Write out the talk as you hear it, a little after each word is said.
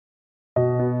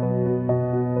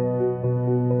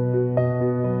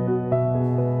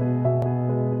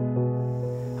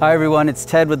Hi everyone, it's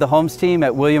Ted with the Homes team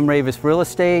at William Raveis Real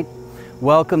Estate.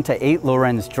 Welcome to 8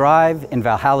 Lorenz Drive in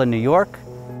Valhalla, New York.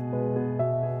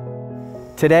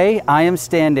 Today I am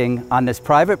standing on this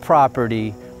private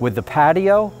property with the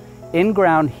patio,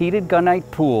 in-ground heated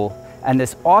gunite pool, and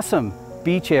this awesome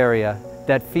beach area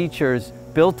that features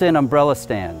built-in umbrella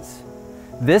stands.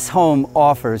 This home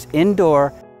offers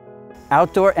indoor,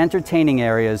 outdoor entertaining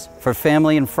areas for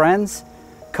family and friends.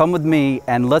 Come with me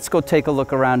and let's go take a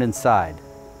look around inside.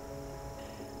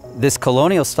 This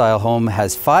colonial style home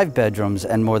has 5 bedrooms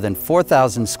and more than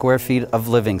 4,000 square feet of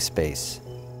living space.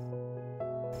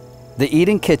 The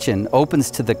eat-in kitchen opens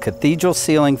to the cathedral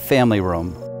ceiling family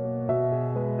room.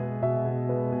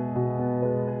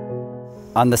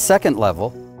 On the second level,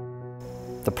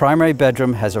 the primary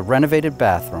bedroom has a renovated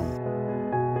bathroom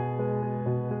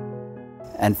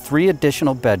and 3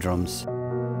 additional bedrooms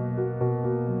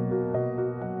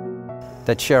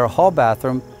that share a hall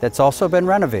bathroom that's also been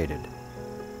renovated.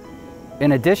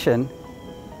 In addition,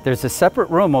 there's a separate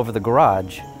room over the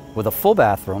garage with a full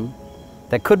bathroom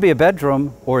that could be a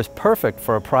bedroom or is perfect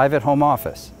for a private home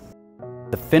office.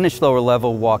 The finished lower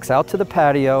level walks out to the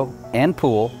patio and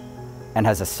pool and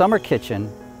has a summer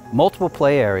kitchen, multiple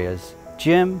play areas,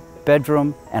 gym,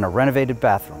 bedroom, and a renovated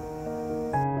bathroom.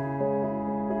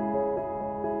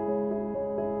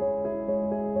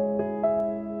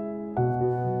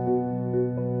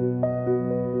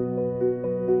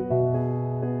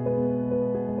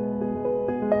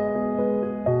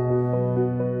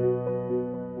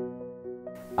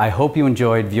 I hope you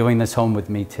enjoyed viewing this home with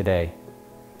me today.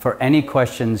 For any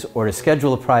questions or to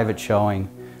schedule a private showing,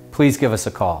 please give us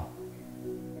a call.